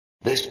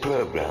This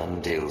program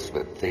deals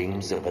with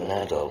themes of an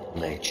adult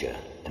nature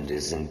and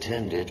is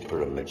intended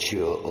for a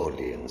mature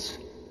audience.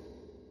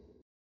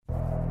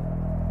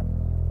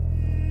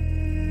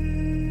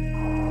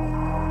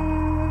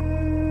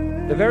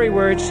 The very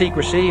word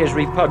secrecy is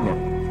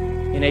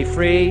repugnant in a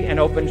free and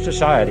open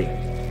society.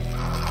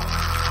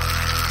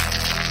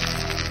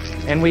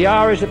 And we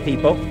are, as a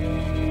people,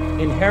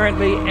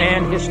 inherently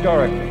and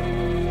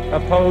historically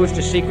opposed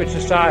to secret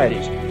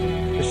societies,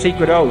 to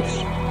secret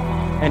oaths,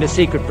 and to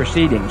secret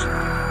proceedings.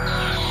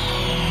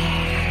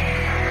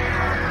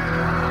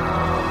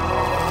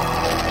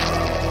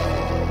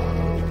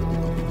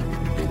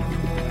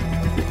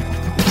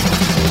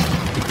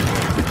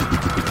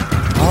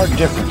 Our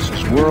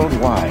differences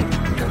worldwide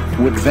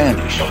would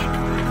vanish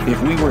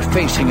if we were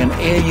facing an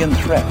alien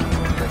threat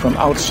from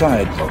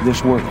outside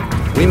this world.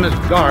 We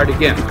must guard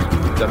against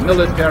the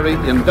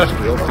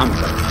military-industrial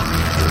complex.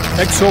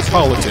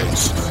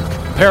 Exopolitics,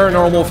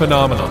 paranormal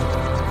phenomena,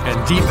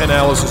 and deep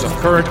analysis of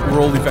current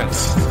world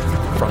events.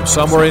 From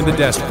somewhere in the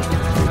desert,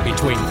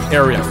 between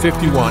Area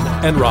 51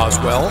 and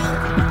Roswell,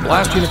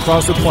 blasting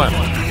across the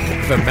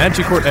planet, the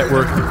Manticore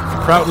Network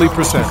proudly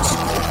presents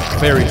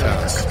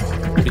Veritas,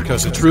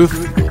 because the truth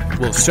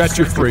will set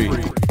you free.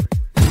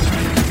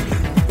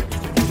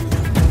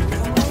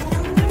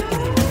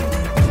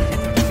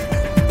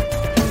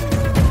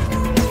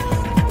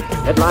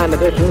 Headline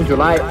edition,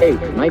 July 8,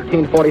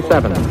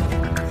 1947.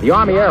 The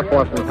Army Air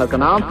Forces has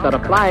announced that a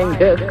flying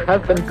disc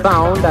has been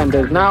found and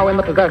is now in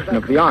the possession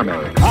of the Army.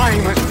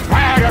 I'm as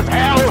mad as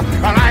hell,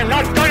 and I'm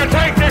not going to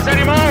take this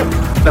anymore!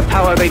 The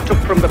power they took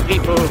from the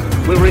people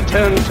will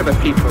return to the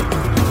people.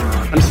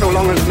 And so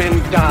long as men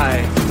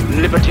die,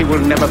 liberty will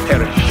never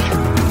perish.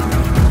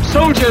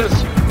 Soldiers,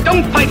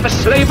 don't fight for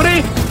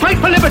slavery, fight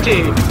for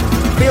liberty!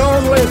 The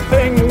only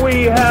thing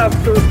we have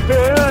to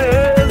fear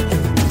is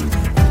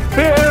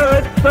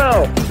fear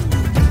itself.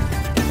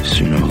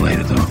 Sooner or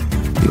later, though,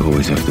 you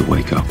always have to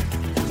wake up.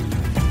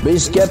 Be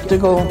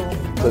skeptical,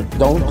 but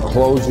don't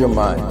close your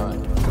mind.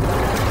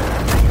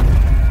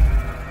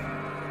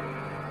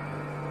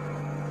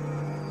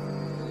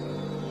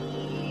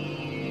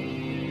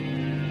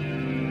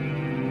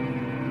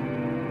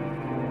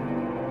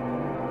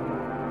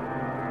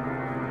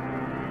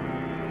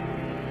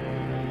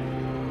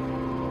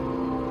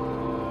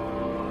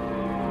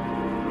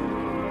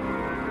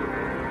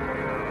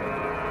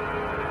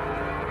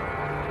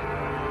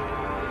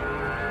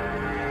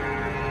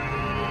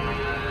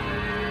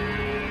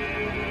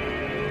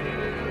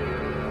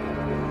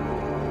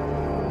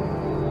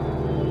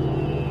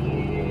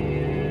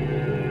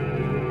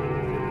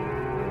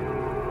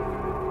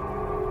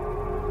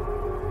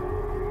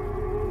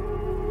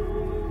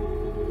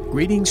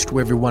 Greetings to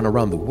everyone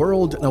around the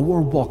world, and a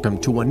warm welcome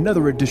to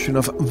another edition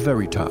of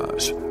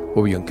Veritas,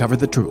 where we uncover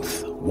the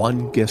truth,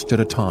 one guest at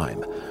a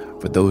time.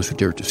 For those who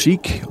dare to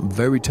seek,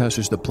 Veritas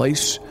is the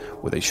place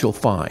where they shall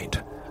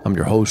find. I'm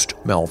your host,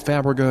 Mel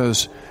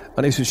Fabregas,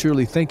 and I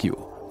sincerely thank you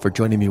for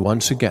joining me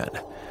once again.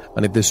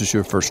 And if this is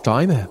your first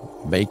time,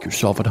 make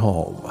yourself at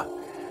home.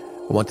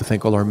 I want to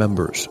thank all our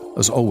members.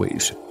 As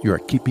always, you are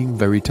keeping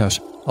Veritas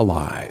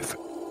alive.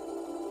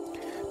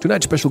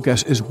 Tonight's special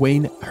guest is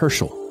Wayne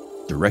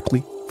Herschel,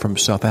 directly from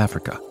South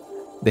Africa.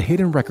 The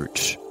hidden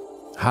records.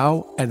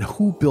 How and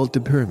who built the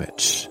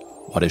pyramids?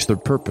 What is their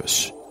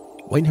purpose?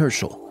 Wayne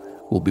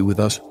Herschel will be with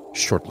us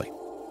shortly.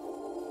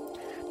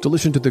 To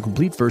listen to the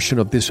complete version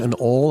of this and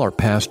all our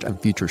past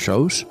and future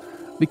shows,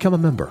 become a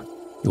member.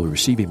 You'll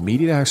receive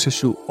immediate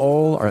access to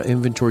all our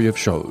inventory of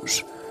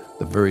shows,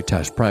 the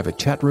Veritas private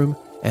chat room,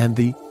 and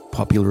the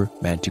popular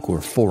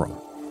Manticore forum.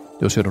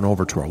 Just head on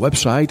over to our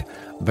website,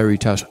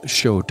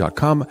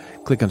 veritasshow.com,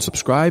 click on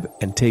subscribe,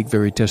 and take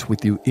Veritas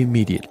with you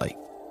immediately.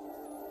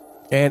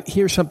 And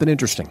here's something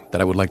interesting that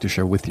I would like to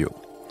share with you.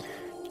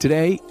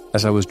 Today,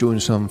 as I was doing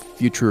some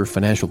future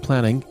financial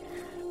planning,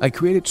 I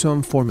created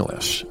some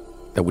formulas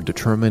that would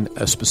determine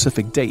a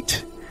specific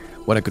date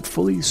when I could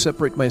fully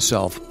separate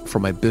myself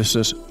from my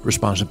business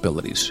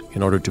responsibilities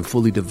in order to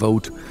fully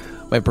devote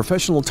my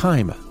professional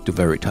time to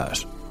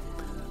Veritas.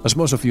 As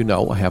most of you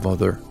know, I have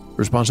other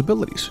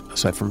responsibilities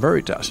aside from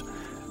Veritas,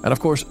 and of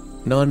course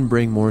none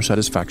bring more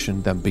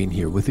satisfaction than being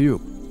here with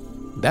you.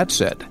 That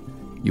said,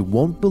 you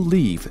won't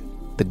believe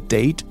the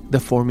date the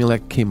formula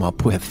came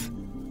up with.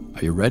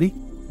 Are you ready?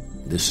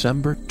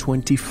 December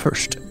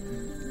 21st,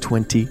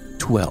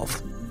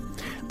 2012.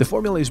 The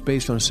formula is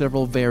based on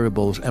several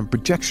variables and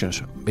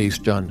projections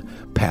based on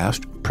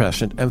past,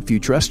 present, and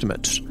future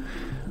estimates.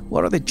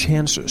 What are the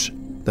chances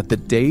that the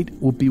date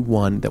will be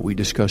one that we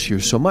discuss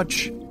here so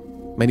much?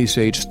 Many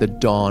say it's the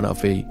dawn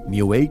of a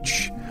new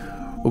age,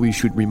 or we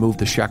should remove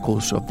the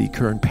shackles of the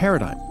current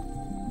paradigm.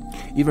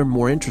 Even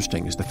more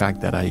interesting is the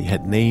fact that I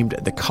had named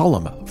the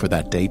column for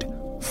that date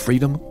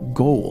Freedom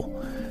Goal.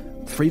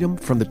 Freedom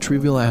from the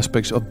trivial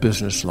aspects of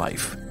business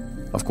life.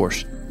 Of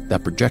course,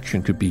 that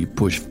projection could be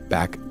pushed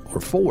back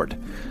or forward,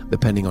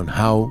 depending on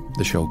how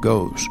the show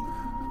goes.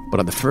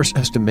 But on the first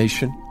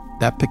estimation,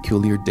 that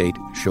peculiar date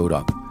showed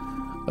up.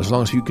 As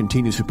long as you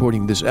continue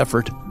supporting this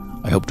effort,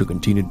 I hope to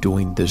continue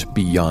doing this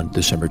beyond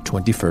December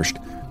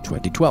 21st,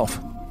 2012.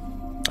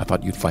 I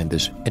thought you'd find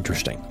this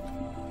interesting.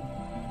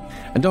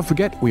 And don't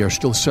forget, we are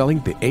still selling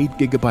the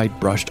 8GB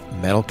brushed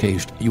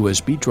metal-cased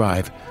USB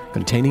drive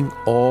containing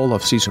all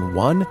of Season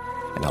 1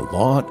 and a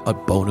lot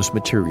of bonus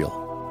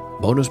material.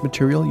 Bonus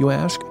material, you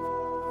ask?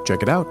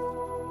 Check it out.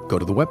 Go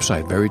to the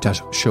website,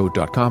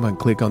 veritasshow.com, and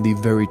click on the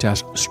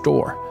Veritas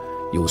store.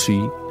 You'll see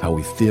how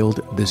we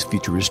filled this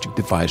futuristic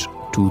device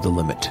to the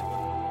limit.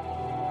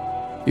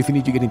 If you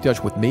need to get in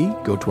touch with me,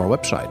 go to our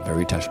website,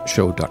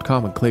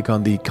 veritasshow.com, and click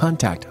on the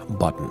Contact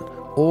button,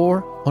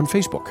 or on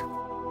Facebook.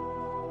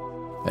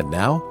 And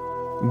now,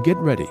 get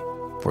ready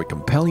for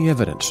compelling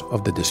evidence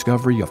of the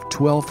discovery of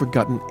 12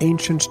 forgotten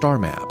ancient star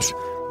maps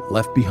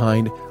left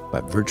behind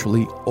by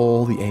virtually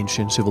all the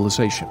ancient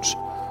civilizations,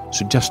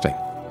 suggesting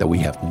that we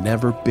have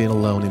never been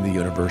alone in the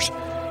universe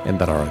and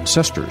that our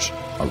ancestors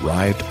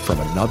arrived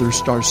from another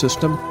star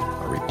system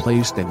and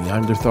replaced the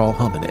Neanderthal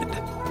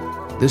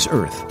hominid. This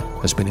Earth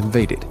has been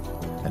invaded,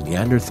 and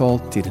Neanderthal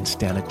didn't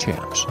stand a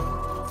chance.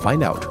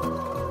 Find out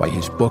why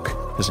his book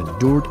has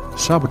endured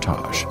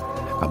sabotage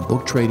and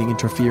book trading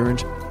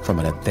interference from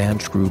an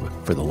advanced group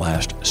for the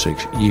last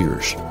 6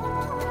 years.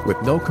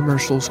 With no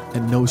commercials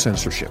and no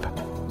censorship,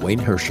 Wayne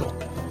Herschel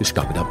is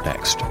coming up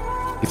next.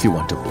 If you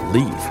want to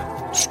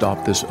believe,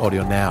 stop this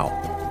audio now.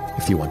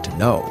 If you want to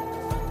know,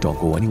 don't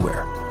go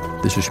anywhere.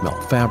 This is Mel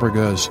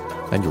Fabregas,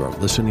 and you are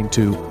listening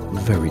to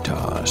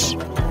Veritas.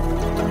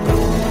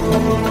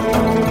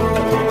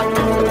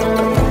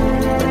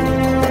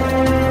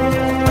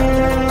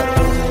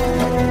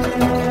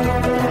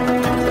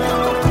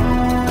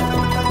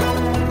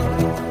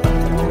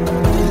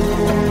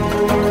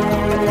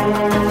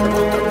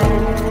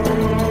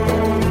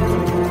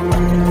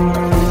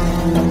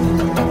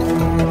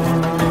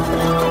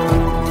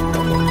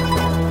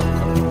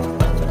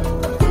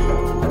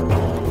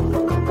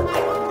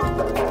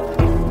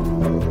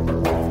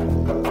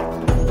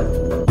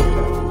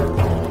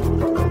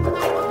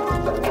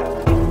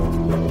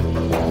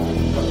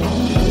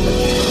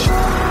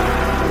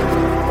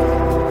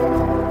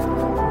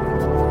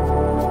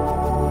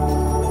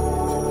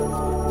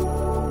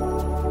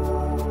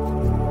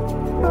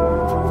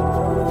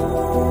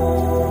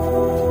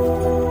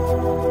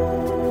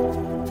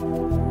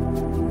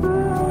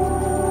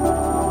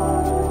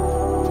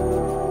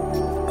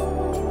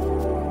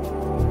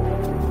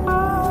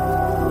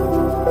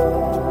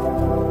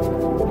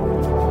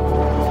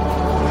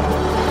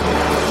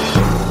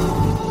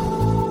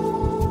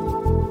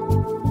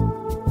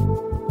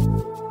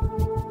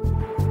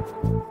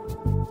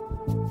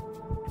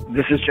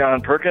 This is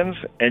John Perkins,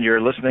 and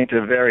you're listening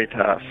to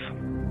Veritas.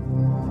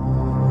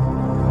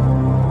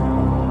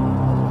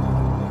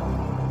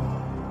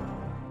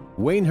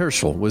 Wayne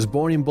Herschel was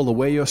born in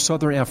Bulawayo,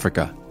 Southern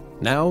Africa.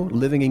 Now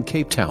living in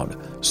Cape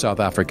Town, South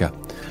Africa,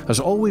 has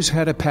always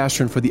had a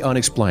passion for the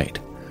unexplained.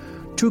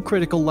 2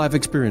 critical life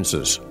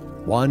experiences.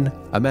 One,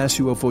 a mass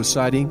UFO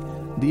sighting.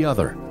 The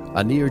other,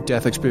 a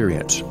near-death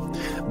experience.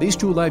 These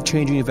 2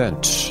 life-changing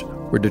events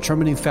were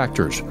determining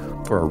factors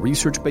for a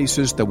research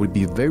basis that would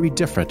be very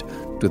different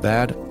to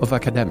that of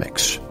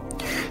academics.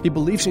 He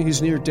believes in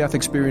his near-death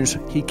experience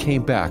he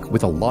came back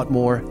with a lot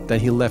more than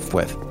he left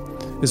with.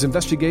 His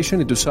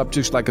investigation into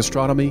subjects like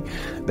astronomy,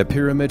 the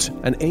pyramids,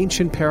 and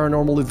ancient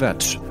paranormal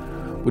events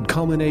would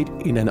culminate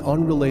in an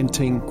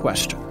unrelenting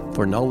quest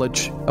for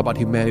knowledge about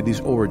humanity's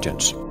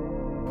origins.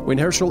 Wayne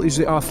Herschel is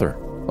the author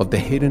of The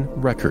Hidden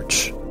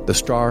Records, The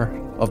Star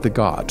of the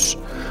Gods,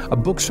 a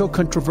book so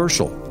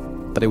controversial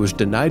that it was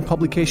denied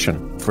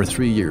publication for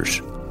 3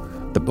 years.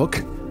 The book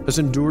has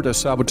endured a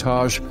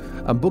sabotage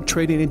and book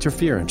trading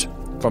interference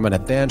from an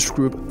advanced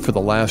group for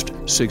the last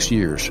 6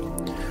 years.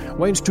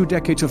 Wayne's 2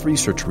 decades of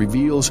research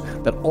reveals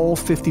that all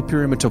 50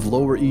 pyramids of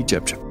Lower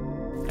Egypt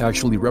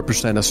actually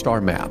represent a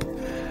star map,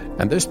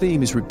 and this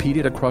theme is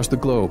repeated across the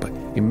globe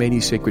in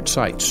many sacred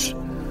sites.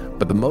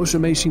 But the most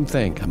amazing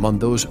thing among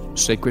those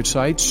sacred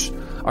sites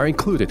are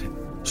included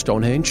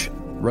Stonehenge,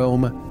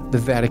 Rome, the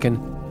Vatican,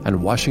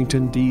 and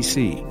Washington,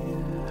 D.C.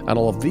 And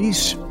all of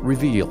these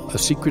reveal a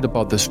secret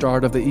about the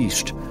Star of the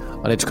East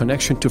and its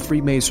connection to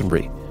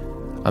Freemasonry.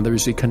 And there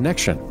is a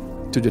connection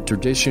to the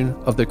tradition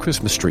of the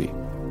Christmas tree.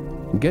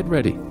 Get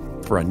ready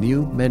for a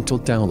new mental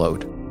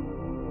download.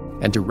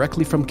 And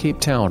directly from Cape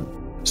Town,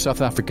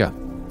 South Africa,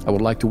 I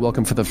would like to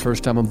welcome for the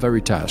first time on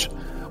Veritas,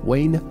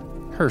 Wayne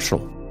Herschel.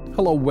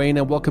 Hello, Wayne,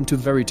 and welcome to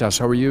Veritas.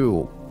 How are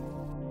you?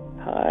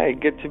 Hi,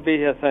 good to be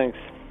here, thanks.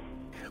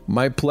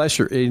 My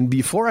pleasure. And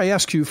before I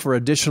ask you for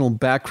additional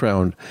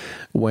background,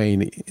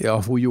 Wayne,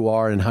 of who you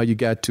are and how you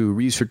got to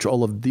research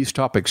all of these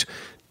topics,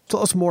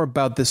 tell us more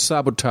about this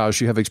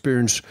sabotage you have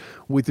experienced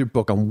with your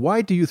book, and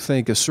why do you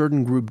think a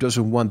certain group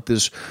doesn't want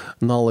this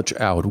knowledge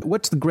out?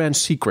 What's the grand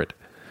secret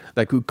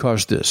that could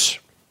cause this?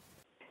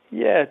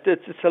 Yeah,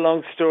 it's a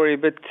long story,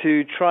 but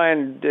to try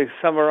and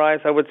summarize,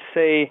 I would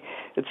say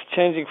it's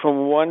changing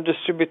from one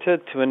distributor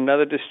to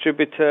another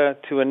distributor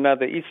to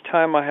another. Each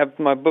time I have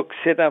my book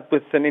set up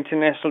with an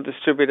international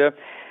distributor,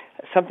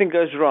 something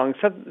goes wrong.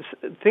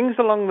 Things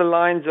along the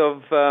lines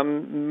of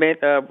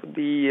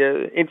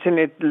the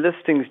internet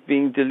listings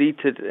being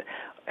deleted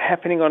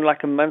happening on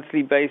like a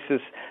monthly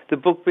basis, the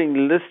book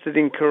being listed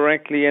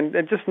incorrectly, and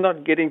just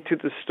not getting to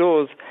the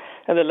stores.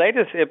 And the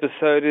latest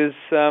episode is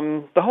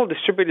the whole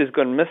distributor's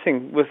gone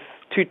missing with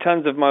 2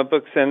 tons of my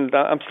books, and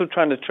I'm still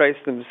trying to trace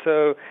them.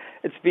 So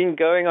it's been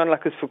going on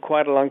like this for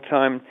quite a long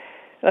time.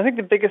 And I think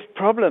the biggest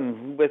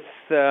problem with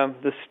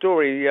the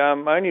story, I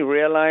only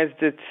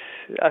realized it,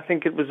 I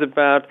think it was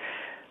about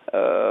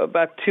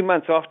 2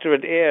 months after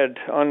it aired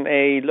on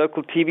a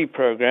local TV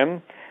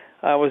program.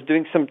 I was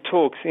doing some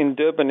talks in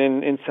Durban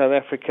in South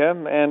Africa,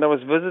 and I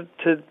was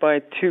visited by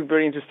 2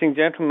 very interesting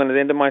gentlemen at the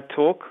end of my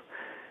talk.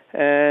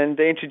 And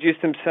they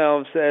introduced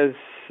themselves as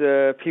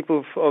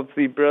people of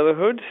the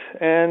Brotherhood.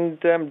 And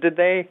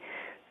they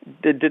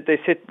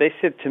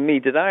said to me,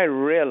 did I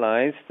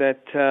realize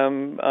that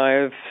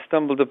I've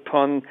stumbled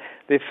upon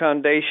the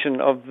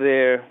foundation of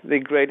their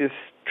greatest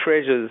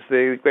treasures,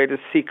 their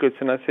greatest secrets?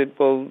 And I said,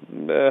 well,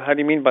 how do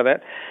you mean by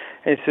that?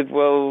 And he said,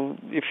 well,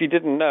 if you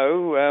didn't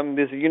know,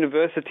 there's a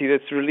university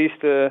that's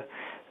released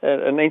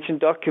an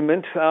ancient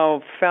document,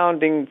 our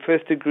founding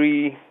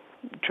first-degree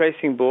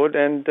tracing board,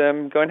 and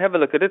go and have a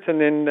look at it, and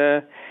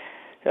then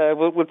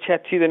we'll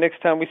chat to you the next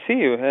time we see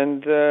you.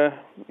 And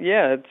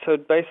so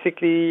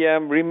basically,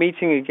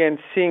 re-meeting again,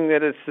 seeing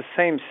that it's the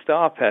same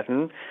star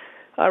pattern,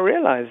 I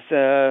realized,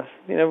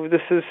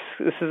 this is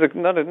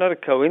not a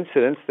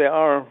coincidence. They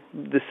are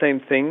the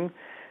same thing,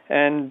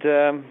 and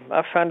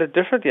I found it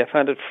differently. I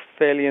found it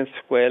fairly and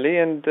squarely,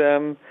 and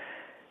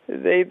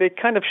they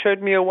kind of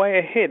showed me a way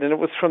ahead, and it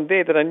was from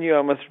there that I knew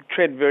I must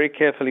tread very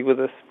carefully with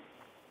this.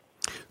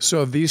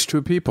 So these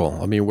 2 people,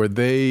 I mean, would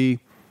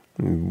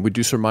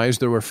you surmise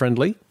they were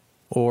friendly?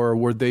 Or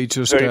were they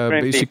just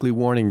basically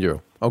warning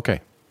you? Okay.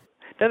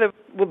 No,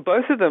 well,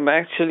 both of them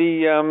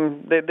actually,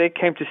 they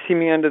came to see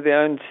me under their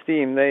own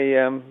steam. They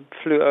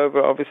flew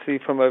over, obviously,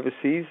 from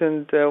overseas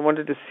and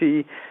wanted to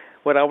see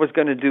what I was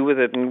going to do with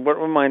it and what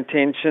were my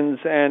intentions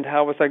and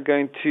how was I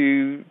going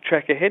to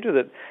track ahead with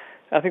it.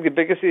 I think the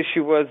biggest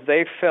issue was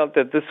they felt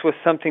that this was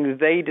something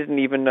they didn't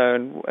even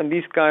know. And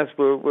these guys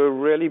were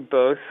really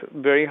both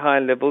very high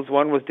levels.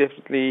 One was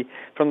definitely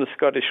from the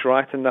Scottish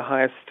Rite in the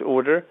highest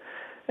order.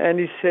 And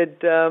he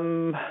said,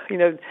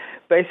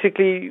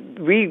 basically,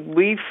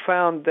 we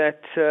found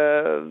that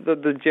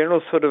the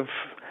general sort of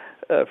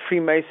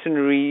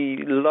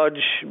Freemasonry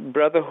lodge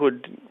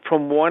brotherhood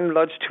from one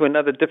lodge to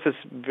another differs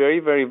very,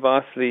 very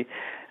vastly.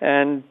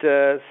 And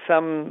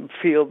some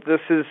feel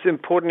this is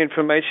important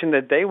information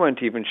that they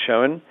weren't even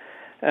shown.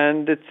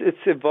 And it's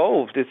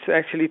evolved. It's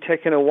actually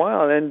taken a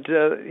while. And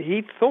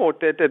he thought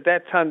that at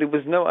that time there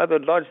was no other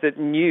lodge that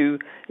knew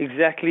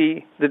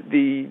exactly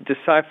the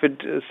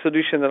deciphered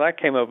solution that I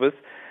came up with.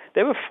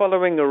 They were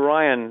following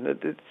Orion.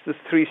 It's the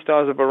 3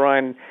 stars of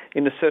Orion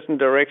in a certain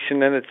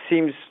direction. And it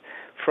seems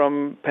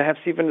from perhaps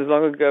even as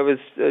long ago as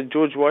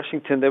George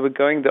Washington, they were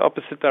going the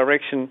opposite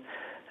direction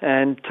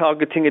and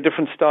targeting a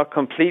different star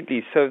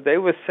completely. So they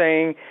were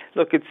saying,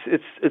 look,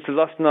 it's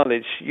lost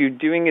knowledge. You're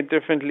doing it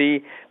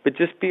differently, but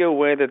just be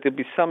aware that there'll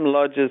be some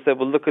lodges that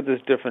will look at this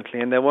differently,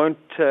 and they won't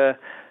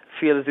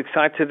feel as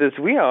excited as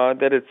we are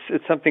that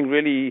it's something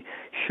really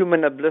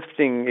human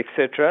uplifting,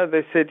 etc.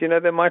 They said,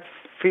 they might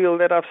feel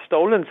that I've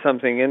stolen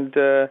something, and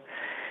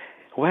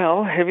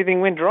everything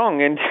went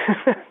wrong. And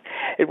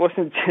it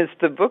wasn't just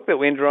the book that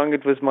went wrong,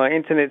 it was my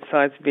internet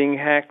sites being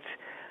hacked,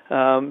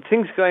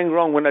 things going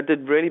wrong when I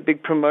did really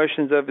big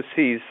promotions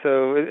overseas.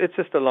 So it's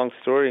just a long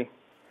story.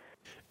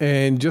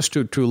 And just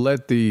to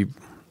let the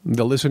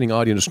listening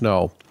audience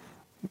know,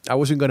 I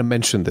wasn't going to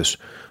mention this,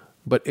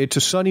 but it's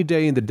a sunny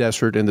day in the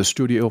desert in the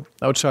studio,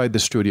 outside the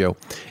studio,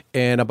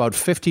 and about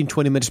 15,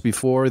 20 minutes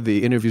before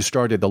the interview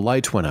started, the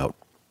lights went out.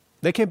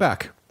 They came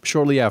back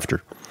shortly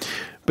after.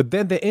 But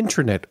then the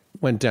internet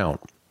went down,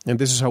 and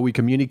this is how we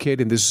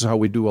communicate, and this is how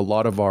we do a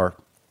lot of our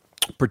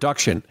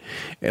production.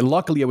 And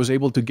luckily, I was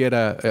able to get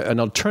an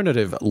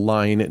alternative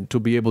line to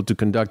be able to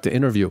conduct the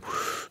interview.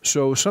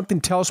 So something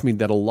tells me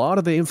that a lot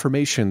of the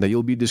information that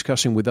you'll be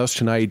discussing with us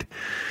tonight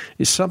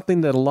is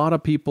something that a lot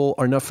of people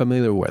are not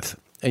familiar with.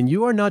 And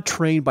you are not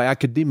trained by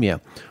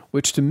academia,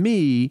 which to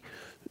me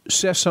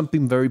says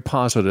something very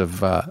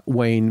positive,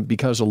 Wayne,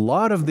 because a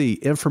lot of the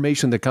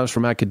information that comes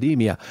from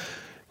academia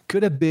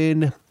could have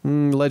been,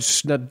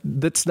 let's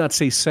not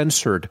say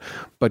censored,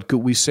 but could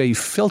we say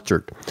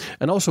filtered?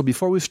 And also,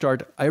 before we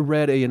start, I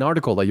read an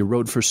article that you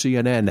wrote for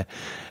CNN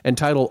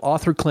entitled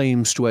Author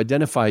Claims to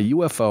Identify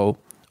UFO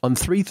on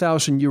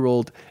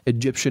 3,000-Year-Old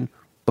Egyptian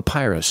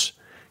Papyrus.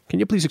 Can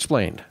you please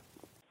explain?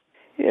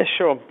 Yeah,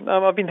 sure.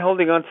 I've been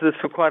holding on to this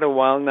for quite a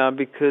while now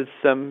because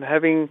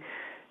having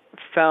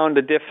found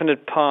a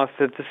definite path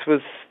that this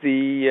was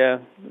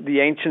the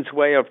ancients'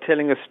 way of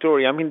telling a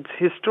story. I mean,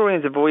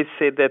 historians have always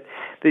said that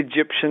the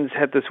Egyptians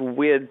had this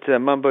weird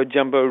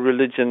mumbo-jumbo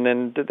religion,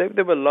 and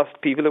they were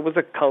lost people. It was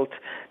a cult.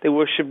 They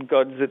worshipped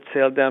gods that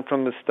sailed down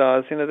from the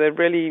stars. They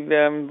really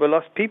were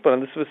lost people,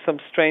 and this was some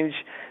strange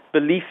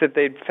belief that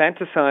they'd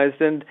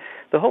fantasized. And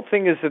the whole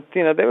thing is that,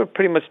 they were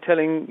pretty much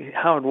telling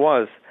how it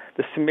was.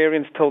 The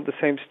Sumerians told the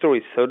same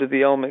story, so did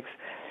the Olmecs.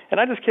 And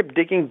I just kept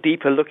digging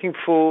deeper, looking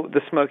for the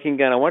smoking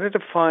gun. I wanted to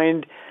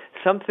find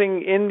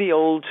something in the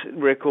old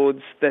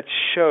records that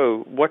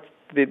show what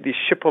the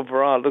ship of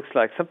Ra looks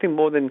like, something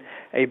more than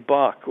a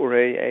bark or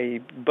a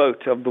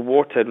boat of the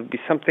water. It would be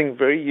something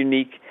very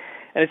unique.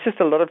 And it's just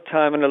a lot of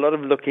time and a lot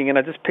of looking. And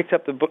I just picked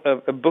up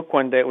a book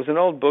one day. It was an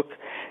old book,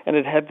 and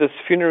it had this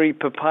funerary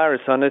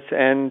papyrus on it,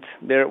 and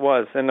there it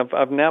was. And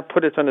I've now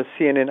put it on a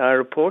CNN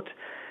iReport,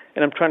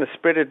 and I'm trying to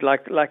spread it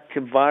like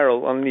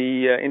viral on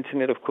the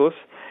internet, of course.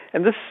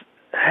 And this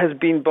has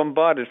been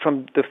bombarded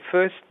from the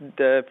first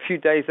few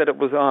days that it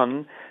was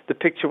on. The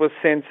picture was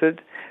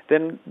censored,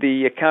 then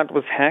the account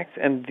was hacked,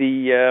 and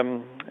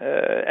the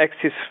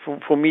access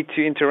for me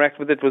to interact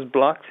with it was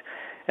blocked.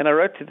 And I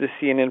wrote to the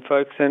CNN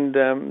folks, and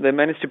they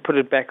managed to put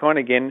it back on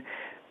again.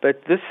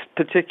 But this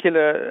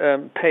particular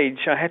page,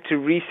 I had to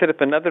reset up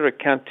another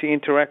account to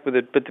interact with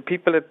it. But the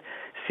people at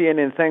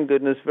CNN, thank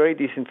goodness, very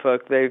decent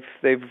folk,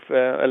 they've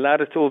allowed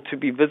it all to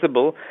be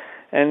visible.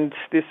 And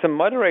there's some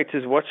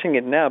moderators watching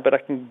it now, but I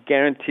can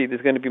guarantee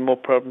there's going to be more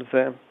problems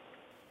there.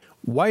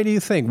 Why do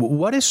you think?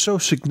 What is so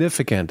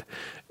significant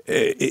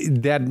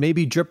that may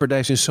be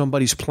jeopardizing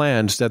somebody's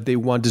plans that they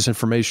want this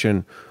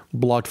information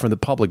blocked from the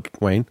public,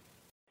 Wayne?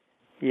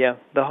 Yeah,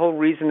 the whole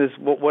reason is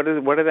what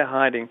are they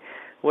hiding?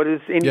 What is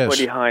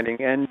anybody hiding?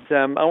 And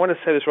I want to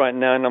say this right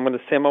now, and I'm going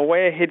to say I'm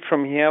way ahead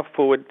from here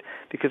forward,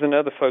 because I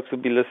know the folks will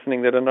be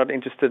listening that are not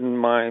interested in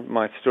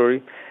my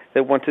story,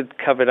 that want it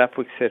covered up,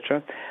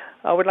 etc.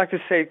 I would like to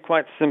say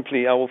quite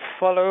simply, I will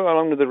follow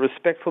along with a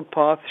respectful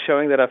path,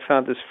 showing that I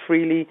found this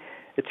freely.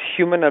 It's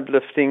human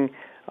uplifting.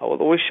 I will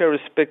always show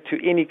respect to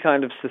any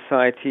kind of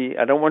society.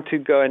 I don't want to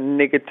go a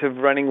negative,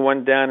 running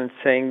one down and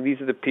saying these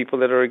are the people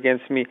that are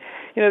against me.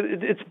 You know,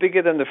 it's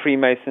bigger than the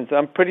Freemasons.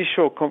 I'm pretty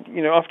sure,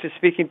 you know, after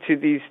speaking to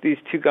these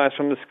two guys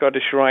from the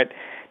Scottish Rite,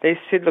 they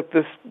said, look,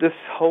 this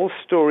whole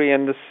story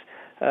and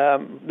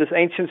this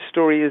ancient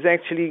story is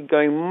actually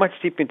going much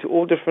deep into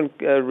all different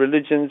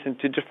religions,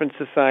 into different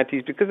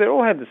societies, because they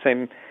all have the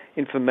same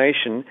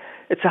information.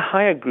 It's a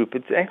higher group.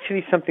 It's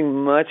actually something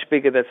much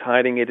bigger that's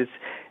hiding it.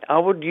 I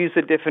would use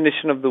the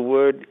definition of the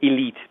word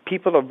elite.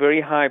 People of very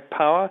high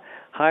power,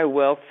 high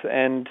wealth,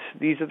 and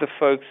these are the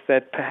folks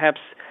that perhaps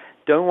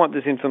don't want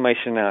this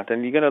information out.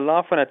 And you're going to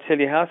laugh when I tell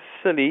you how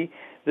silly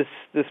this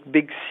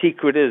big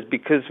secret is,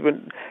 because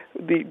when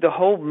the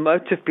whole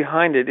motive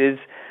behind it is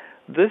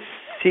this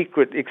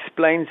secret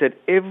explains that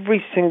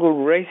every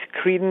single race,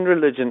 creed, and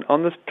religion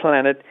on this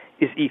planet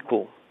is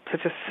equal.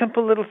 Such a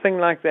simple little thing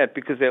like that,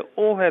 because they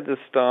all had the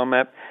star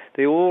map,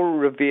 they all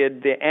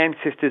revered their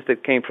ancestors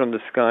that came from the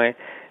sky.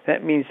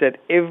 That means that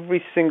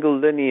every single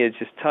lineage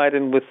is tied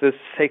in with this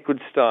sacred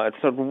star. It's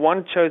not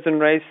one chosen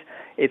race,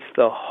 it's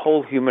the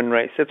whole human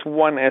race. That's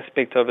one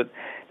aspect of it.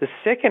 The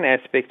second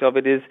aspect of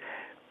it is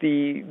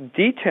the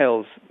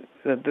details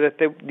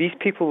that these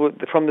people were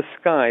from the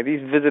sky, these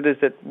visitors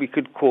that we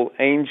could call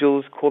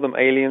angels, call them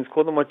aliens,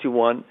 call them what you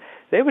want,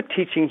 they were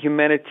teaching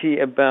humanity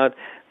about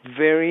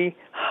very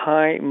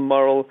high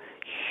moral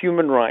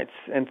human rights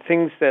and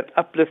things that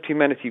uplift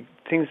humanity,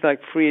 things like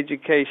free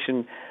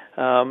education,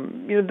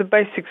 the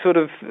basic sort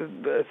of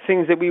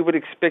things that we would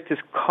expect as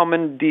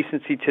common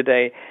decency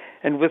today.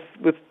 And with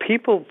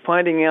people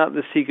finding out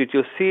the secret,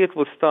 you'll see it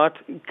will start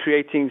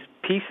creating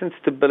peace and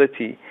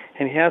stability.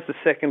 And here's the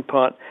second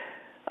part.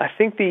 I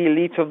think the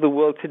elite of the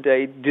world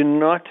today do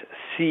not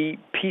see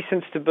peace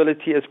and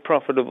stability as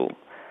profitable.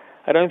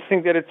 I don't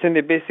think that it's in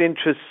their best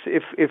interests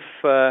if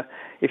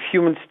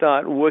humans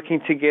start working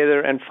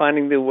together and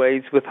finding their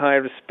ways with high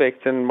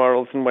respect and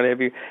morals and what have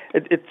you.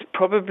 It's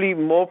probably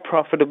more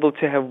profitable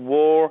to have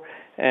war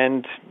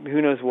and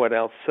who knows what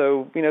else.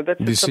 So,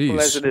 that's as simple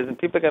as it is, and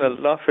people are going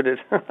to laugh at it.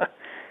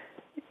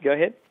 Go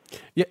ahead.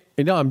 Yeah,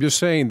 I'm just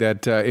saying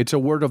that it's a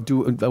world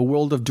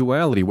of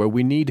duality, where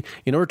we need,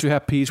 in order to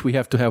have peace, we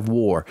have to have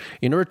war.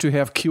 In order to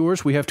have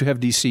cures, we have to have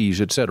disease,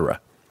 etc.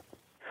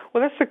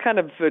 Well, that's the kind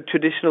of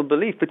traditional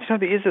belief. But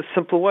there is a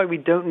simple way. We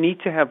don't need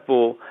to have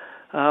war.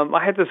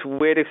 I had this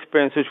weird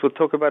experience, which we'll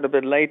talk about a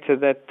bit later,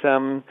 that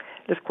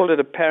let's call it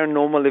a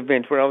paranormal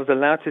event, where I was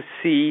allowed to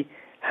see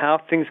how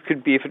things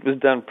could be if it was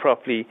done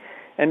properly.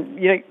 And,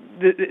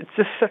 it's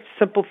just such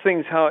simple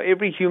things, how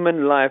every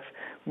human life,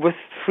 with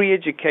free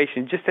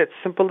education, just that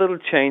simple little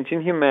change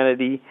in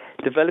humanity,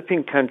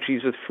 developing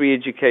countries with free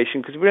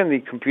education, because we're in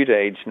the computer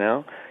age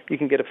now. You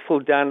can get a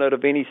full download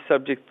of any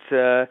subject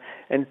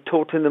and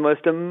taught in the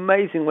most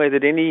amazing way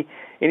that any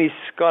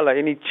scholar,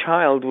 any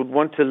child would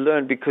want to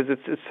learn, because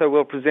it's so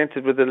well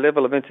presented with a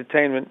level of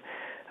entertainment.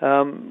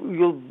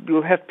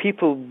 You'll have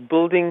people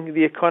building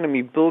the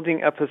economy,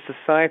 building up a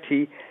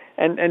society,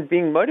 and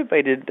being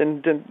motivated,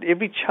 and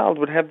every child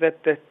would have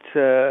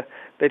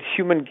that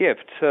human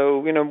gift. So,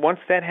 once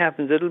that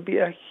happens, it'll be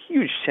a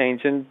huge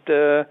change, and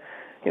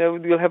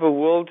you'll have a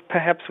world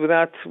perhaps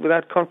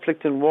without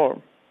conflict and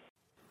war.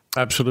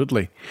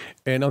 Absolutely.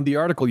 And on the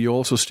article, you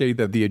also state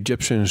that the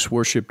Egyptians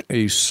worshipped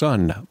a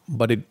sun,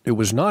 but it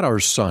was not our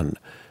sun.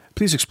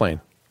 Please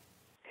explain.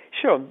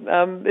 Sure.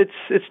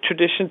 It's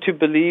tradition to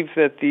believe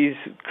that these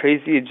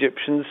crazy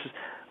Egyptians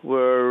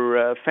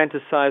were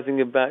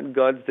fantasizing about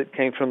gods that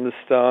came from the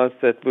stars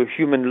that were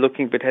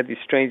human-looking but had these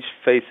strange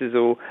faces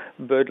or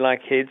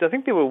bird-like heads. I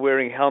think they were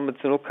wearing helmets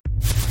and all kinds.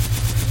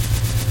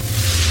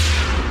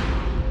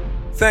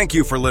 Thank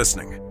you for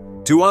listening.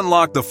 To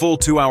unlock the full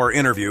 2-hour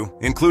interview,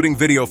 including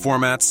video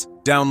formats,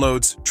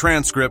 downloads,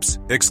 transcripts,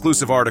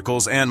 exclusive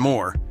articles, and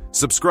more,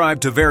 subscribe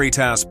to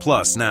Veritas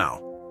Plus now.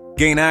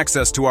 Gain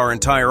access to our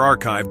entire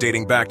archive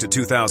dating back to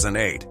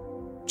 2008.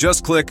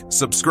 Just click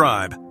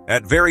subscribe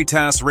at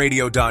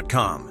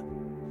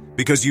veritasradio.com.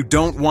 Because you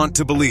don't want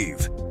to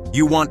believe,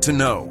 you want to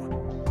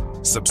know.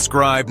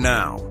 Subscribe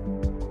now.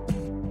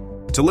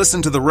 To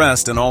listen to the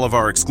rest and all of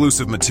our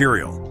exclusive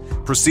material,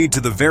 proceed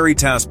to the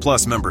Veritas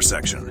Plus member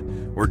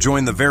section, or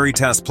join the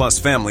Veritas Plus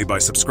family by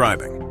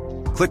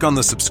subscribing. Click on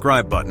the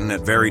subscribe button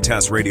at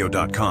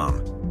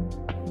veritasradio.com.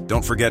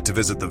 Don't forget to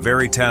visit the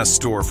Veritas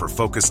store for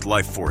focused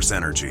life force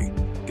energy.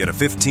 Get a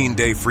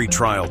 15-day free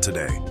trial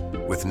today,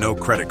 with no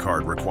credit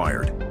card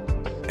required.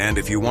 And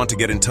if you want to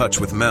get in touch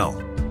with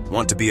Mel,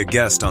 want to be a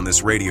guest on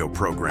this radio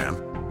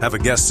program, have a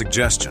guest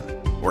suggestion,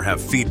 or have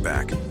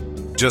feedback,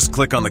 just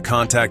click on the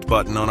contact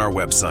button on our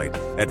website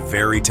at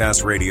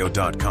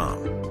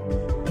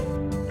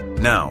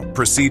veritasradio.com. Now,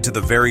 proceed to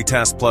the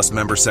Veritas Plus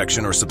member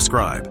section or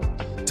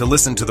subscribe to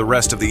listen to the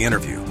rest of the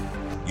interview.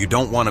 You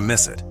don't want to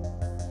miss it.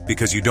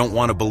 Because you don't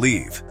want to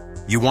believe,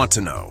 you want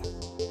to know.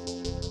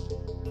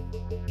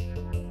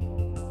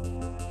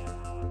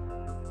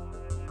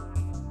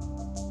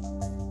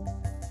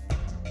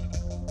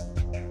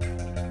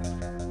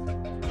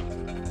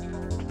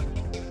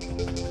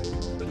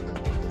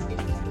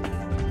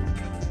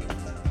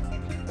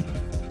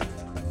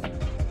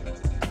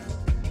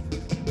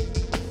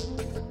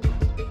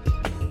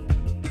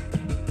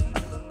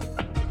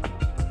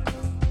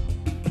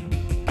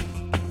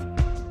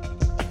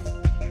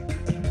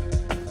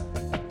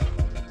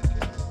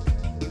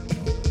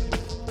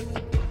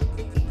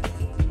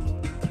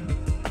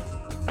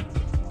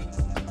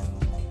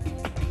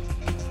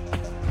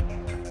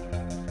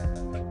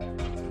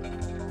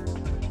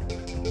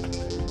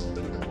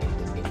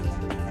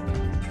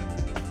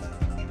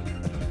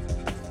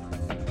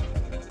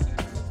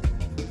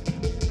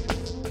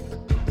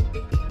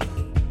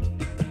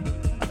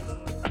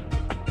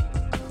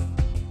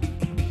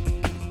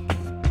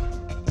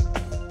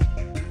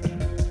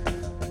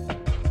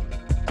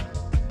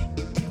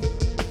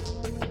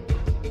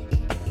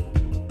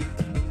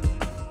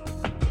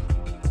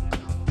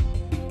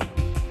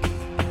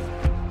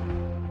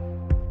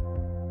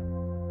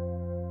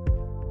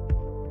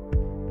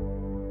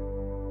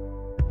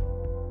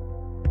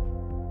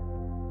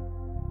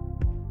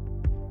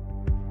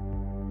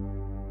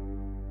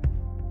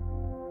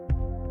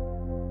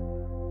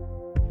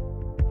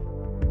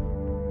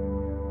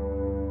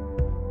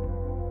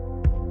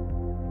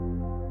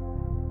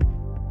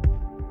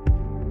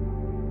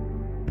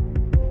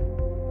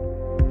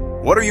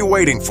 What are you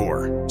waiting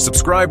for?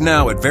 Subscribe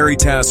now at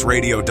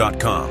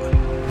veritasradio.com.